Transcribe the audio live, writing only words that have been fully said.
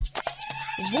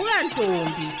Vuka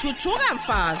Ntombi, thuthuka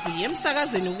mfazi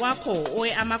emsakazweni wakho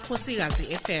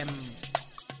Amakhosikazi FM.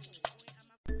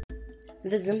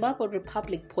 The Zimbabwe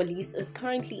Republic Police is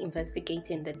currently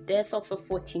investigating the death of a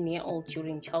 14-year-old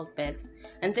during childbirth,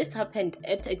 and this happened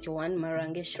at a Joan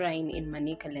Marange shrine in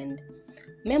Manicaland.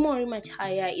 Memory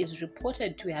Machaya is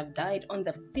reported to have died on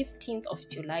the 15th of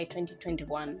July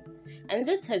 2021, and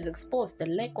this has exposed the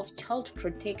lack of child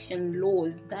protection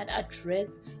laws that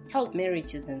address child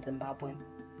marriages in Zimbabwe.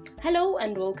 Hello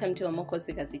and welcome to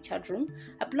Amakhosikazi Chat Room,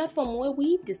 a platform where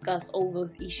we discuss all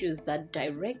those issues that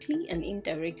directly and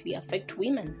indirectly affect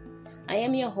women. I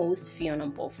am your host, Fiona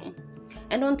Mpofu.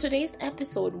 And on today's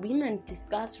episode, women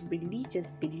discuss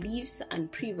religious beliefs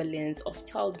and prevalence of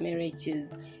child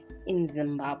marriages in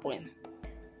Zimbabwe.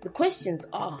 The questions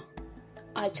are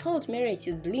child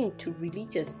marriages linked to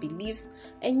religious beliefs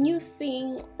a new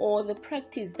thing or the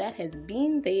practice that has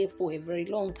been there for a very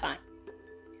long time?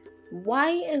 Why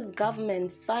is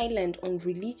government silent on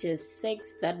religious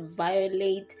sects that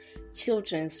violate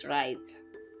children's rights?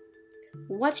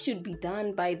 What should be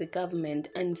done by the government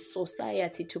and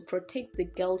society to protect the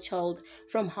girl child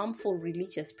from harmful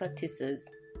religious practices?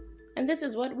 And this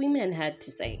is what women had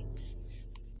to say.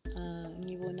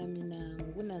 Ngibona mina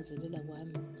ngokunanzelela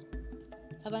kwami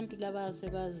abantu laba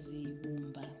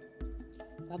sebazibumba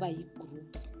baba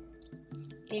yigroup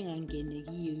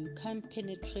engangenekiyo. You can't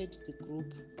penetrate the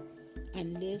group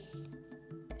unless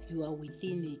you are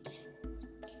within it,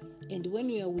 and when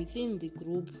you are within the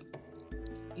group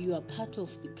you are part of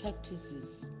the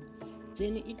practices,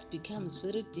 then it becomes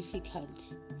very difficult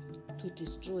to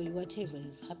destroy whatever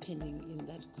is happening in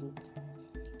that group.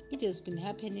 It has been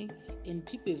happening and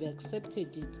people have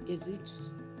accepted it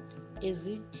as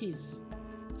it is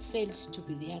felt to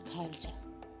be their culture,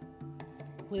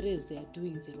 whereas they are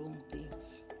doing the wrong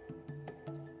things.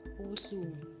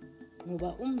 Ubuhlungu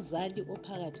ngoba umzali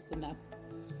ophakathi khonapho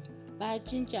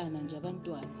bayatshintshana nje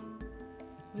abantwana.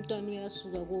 Umntwana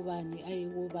uyasuka kobani aye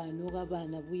kobani,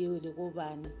 okabani abuyele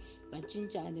kobani,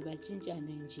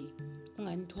 batshintshane nje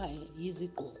kunganithwa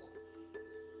yizigqoko.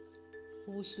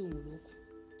 Ubuhlungu lokho.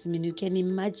 I mean, you can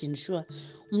imagine, sure,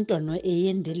 umntwana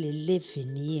eyendele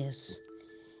 11 years.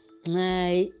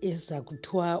 Nxa eza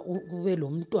kuthiwa kube lo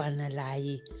mntwana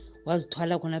laye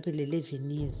wazithwala khonapha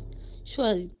 11 years.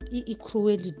 Sure,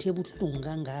 i-cruelty ebuhlungu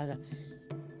kangaka.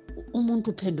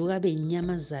 Umuntu uphenduka abe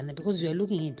inyamazana because you are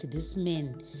looking at this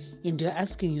man and you are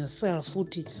asking yourself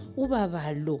ukuthi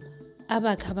ubaba lo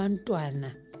abakha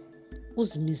abantwana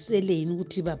uzimiseleni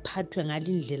ukuthi baphathwe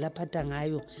ngalindlela aphatha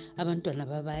ngayo abantwana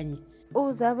babanye.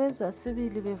 Uzabezwa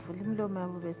sibili bevula imlomo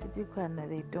yabo besithi khona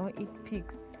they don't eat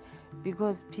pigs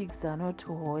because pigs are not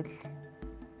holy.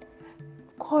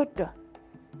 Kodwa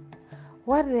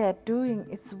what they are doing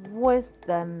is worse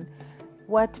than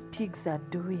what pigs are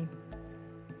doing.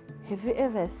 Have you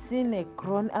ever seen a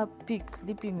grown-up pig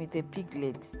sleeping with a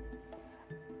piglet?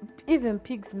 Even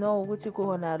pigs know ukuthi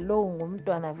kuhona lo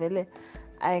ngumntwana vele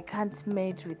I can't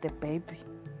mate with the baby.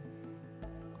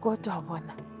 Kodwa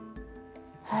bona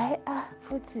hayi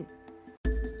futhi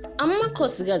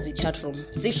Amakhosikazi Chat Room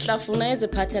sihlafuna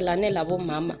eziphathelane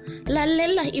labomama,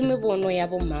 lalela imibono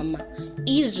yabomama,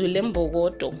 izwi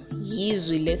lembokodo,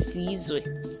 yizwi lesizwe.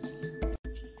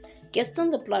 Guest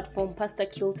on the platform, Pastor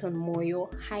Kilton Moyo,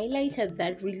 highlighted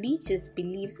that religious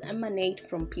beliefs emanate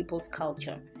from people's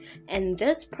culture, and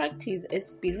this practice is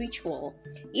spiritual.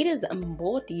 It is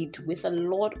embodied with a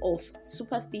lot of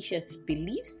superstitious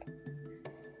beliefs.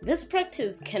 This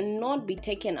practice cannot be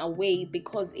taken away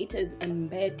because it is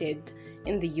embedded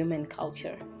in the human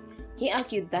culture. He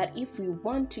argued that if we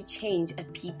want to change a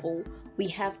people, we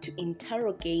have to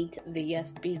interrogate their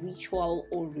spiritual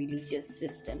or religious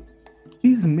system.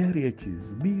 These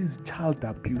marriages, these child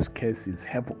abuse cases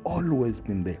have always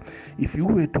been there. If you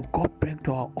were to go back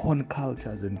to our own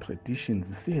cultures and traditions,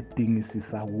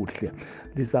 siyedingisisa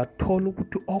lizathola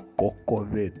ukuthi ogogo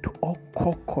bethu,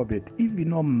 okhokho bethu,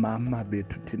 even omama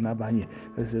bethu thina abanye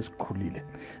esesikhulile,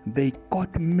 they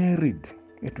got married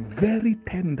at very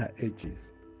tender ages.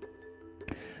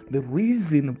 The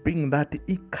reason being that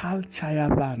culture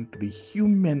yabantu, the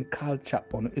human culture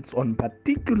on its own,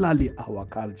 particularly our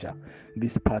culture,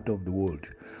 this part of the world,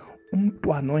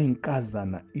 umntwana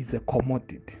oyinkazana is a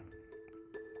commodity.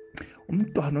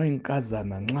 Umntwana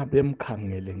oyinkazana nxa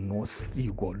bemkhangele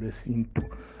ngosiko lwesintu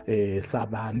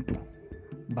sabantu,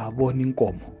 babona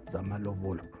inkomo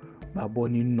zamalobolo,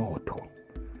 babona inotho,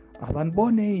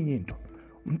 abanibone enye into.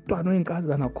 Umntwana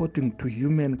oyinkazana according to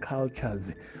human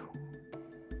cultures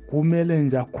kumele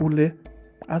nje akhule,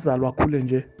 azalwa akhule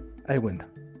nje ayikwenda.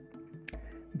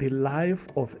 The life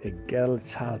of a girl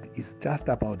child is just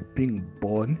about being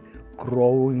born,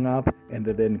 growing up and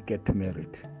then get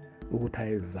married, ukuthi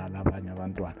ayezala abanye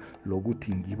abantwana,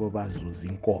 lokuthi ngibo bazuza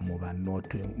inkomo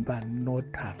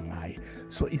banotha ngaye.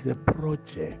 So it's a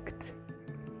project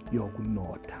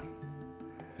yokunotha.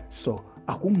 So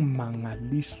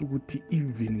akungimangalisi ukuthi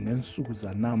even ngensuku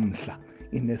zanamhla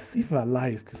in a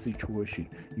civilized situation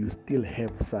you still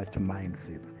have such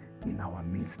mindsets in our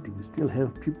midst. We still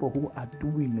have people who are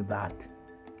doing that,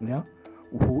 yeah,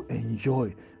 who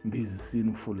enjoy these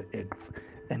sinful acts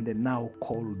and they now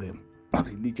call them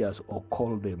religious or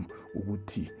call them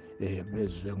ukuthi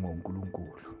bezwe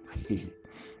ngoNkulunkulu.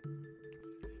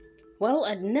 Well,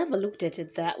 I'd never looked at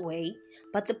it that way,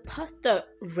 but the pastor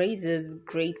raises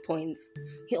great points.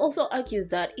 He also argues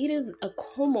that it is a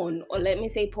common, or let me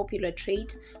say popular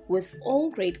trait with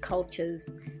all great cultures.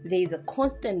 There is a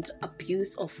constant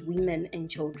abuse of women and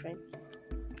children.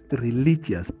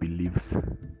 Religious beliefs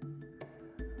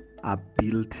are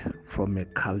built from a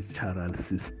cultural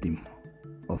system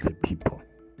of a people.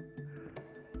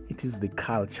 It is the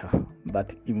culture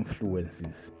that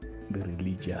influences the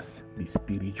religious, the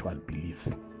spiritual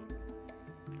beliefs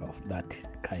of that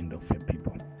kind of a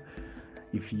people.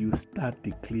 If you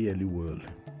study clearly well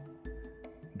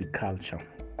the culture,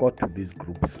 go to these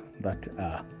groups that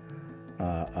are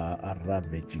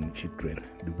ravaging children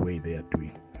the way they are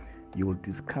doing, you will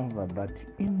discover that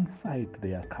inside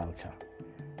their culture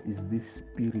is this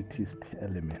spiritist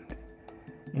element.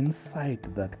 Inside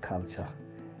that culture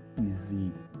is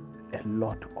a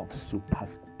lot of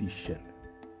superstition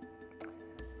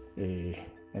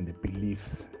and the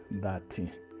beliefs that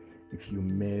if you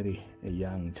marry a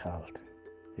young child,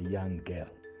 a young girl,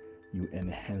 you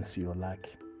enhance your luck,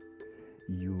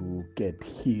 you get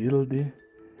healed,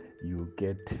 you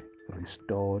get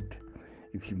restored.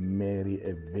 If you marry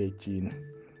a virgin,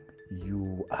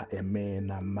 you are a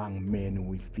man among men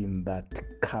within that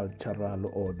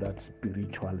cultural or that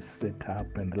spiritual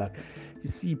setup. And like, you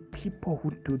see, people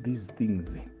who do these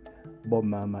things, but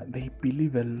mama, they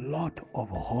believe a lot of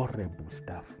horrible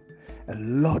stuff, a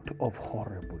lot of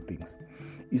horrible things.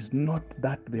 It's not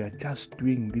that they are just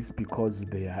doing this because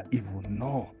they are evil.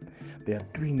 No, they are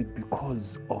doing it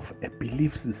because of a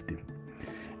belief system.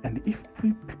 And if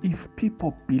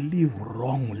people believe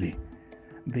wrongly,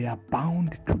 they are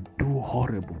bound to do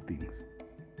horrible things.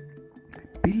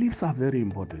 Beliefs are very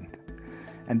important.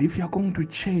 And if you're going to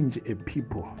change a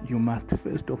people, you must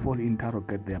first of all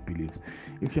interrogate their beliefs.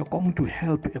 If you're going to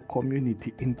help a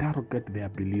community, interrogate their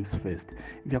beliefs first.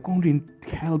 If you're going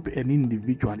to help an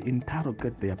individual,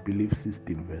 interrogate their belief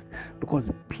system first. Because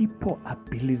people are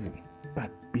believing,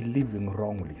 but believing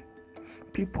wrongly.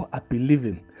 People are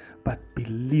believing, but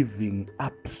believing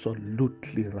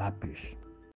absolutely rubbish.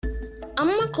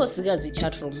 Amakhosikazi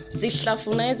chatroom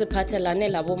sihlafuna eziphathelane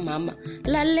labomama,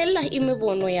 lalela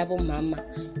imibono yabomama,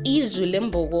 izwi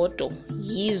lembokodo,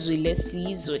 yizwi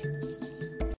lesizwe.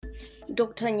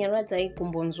 Dr. Nyaradzai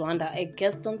Kumbonzwanda, a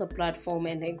guest on the platform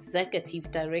and executive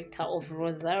director of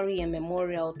Rosaria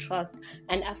Memorial Trust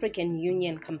and African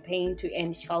Union campaign to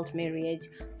end child marriage,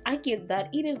 argued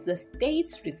that it is the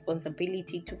state's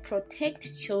responsibility to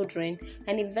protect children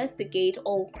and investigate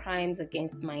all crimes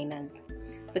against minors.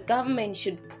 The government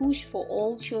should push for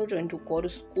all children to go to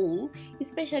school,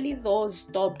 especially those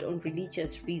stopped on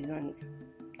religious reasons.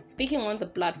 Speaking on the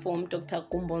platform, Dr.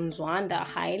 Kumbonzwanda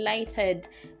highlighted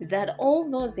that all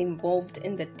those involved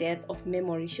in the death of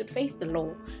Memory should face the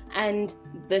law, and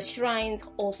the shrines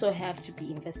also have to be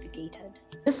investigated.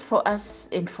 This for us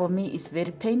and for me is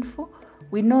very painful.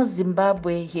 We know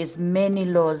Zimbabwe has many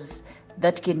laws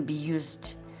that can be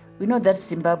used. We know that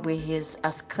Zimbabwe has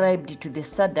ascribed to the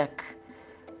SADC,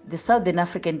 the Southern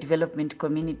African Development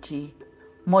Community,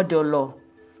 model law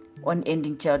on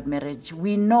ending child marriage.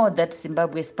 We know that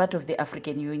Zimbabwe is part of the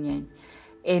African Union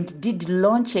and did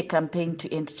launch a campaign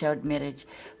to end child marriage.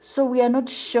 So we are not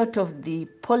short of the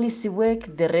policy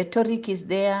work. The rhetoric is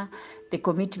there, the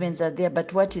commitments are there,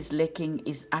 but what is lacking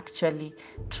is actually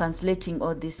translating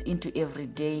all this into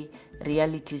everyday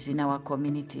realities in our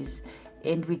communities.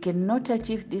 And we cannot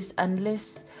achieve this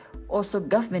unless also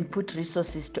government put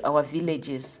resources to our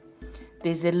villages.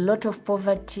 There's a lot of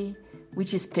poverty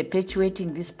which is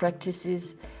perpetuating these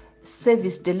practices.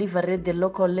 Service delivery at the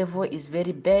local level is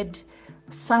very bad.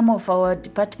 Some of our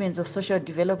departments of social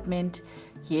development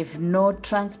have no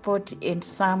transport and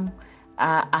some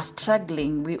are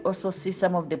struggling. We also see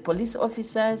some of the police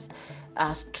officers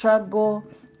struggle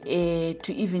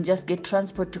to even just get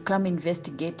transport to come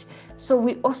investigate. So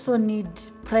we also need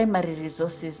primary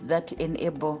resources that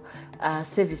enable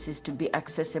services to be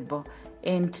accessible.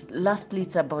 And lastly,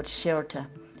 it's about shelter.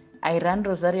 I run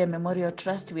Rosaria Memorial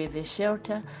Trust. We have a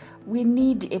shelter We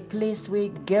need a place where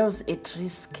girls at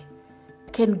risk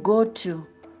can go to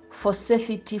for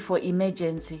safety, for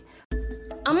emergency.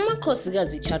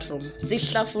 Amakhosikazi chatroom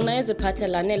sihlafuna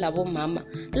eziphathelane labomama,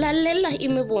 lalela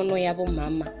imibono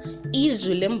yabomama,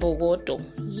 izwi lembokodo,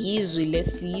 yizwi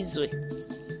lesizwe.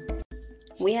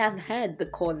 We have had the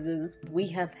causes, we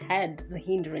have had the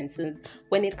hindrances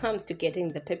when it comes to getting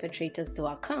the perpetrators to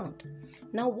account.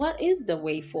 Now, what is the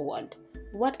way forward?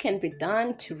 What can be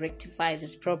done to rectify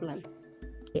this problem?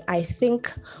 I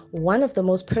think one of the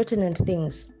most pertinent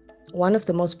things, one of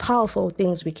the most powerful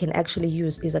things we can actually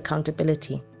use is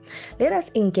accountability. Let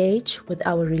us engage with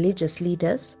our religious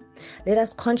leaders. Let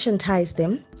us conscientize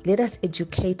them. Let us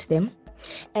educate them,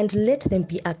 and let them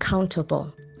be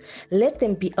accountable. Let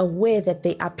them be aware that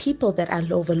they are people that are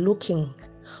overlooking.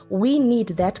 We need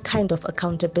that kind of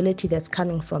accountability that's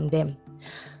coming from them.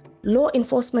 Law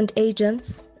enforcement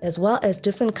agents, as well as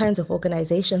different kinds of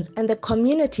organizations and the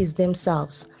communities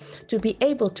themselves, to be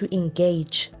able to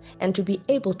engage and to be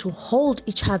able to hold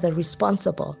each other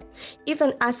responsible.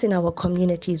 Even us in our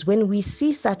communities, when we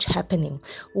see such happening,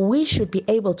 we should be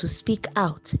able to speak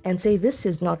out and say this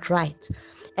is not right,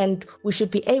 and we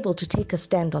should be able to take a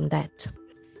stand on that.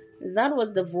 That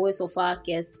was the voice of our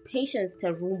guest, Patience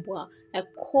Terumbwa, a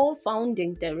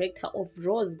co-founding director of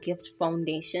Rose Gift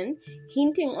Foundation,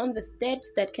 hinting on the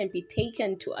steps that can be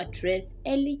taken to address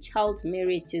early child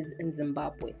marriages in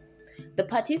Zimbabwe. The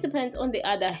participants, on the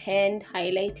other hand,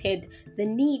 highlighted the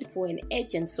need for an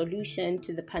urgent solution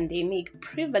to the pandemic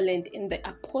prevalent in the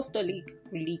apostolic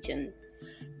religion.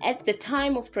 At the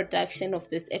time of production of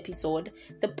this episode,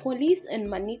 the police in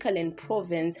Manicaland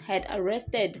province had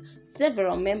arrested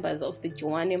several members of the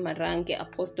Joanne Marange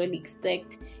Apostolic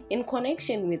sect in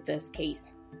connection with this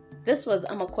case. This was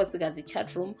Amakhosikazi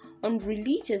chatroom on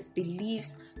religious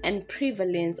beliefs and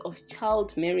prevalence of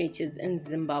child marriages in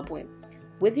Zimbabwe,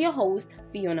 with your host,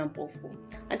 Fiona Mpofu.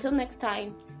 Until next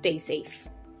time, stay safe.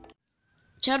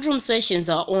 Chatroom sessions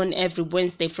are on every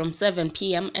Wednesday from 7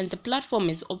 p.m. and the platform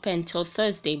is open till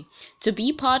Thursday. To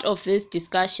be part of this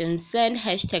discussion, send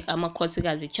hashtag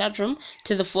Amakhosikazi chatroom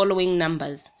to the following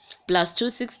numbers: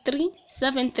 +263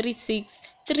 736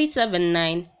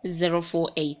 379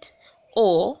 048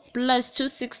 or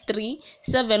 +263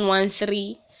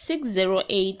 713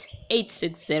 608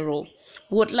 860.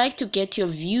 We would like to get your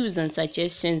views and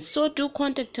suggestions, so do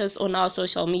contact us on our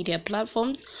social media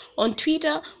platforms. On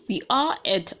Twitter, we are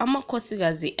at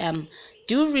Amakhosikazi M.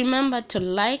 Do remember to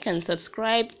like and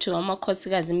subscribe to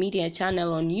Amakhosikazi Media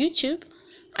channel on YouTube.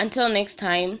 Until next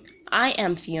time, I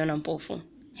am Fiona Mpofu.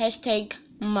 Hashtag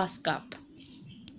Mask Up.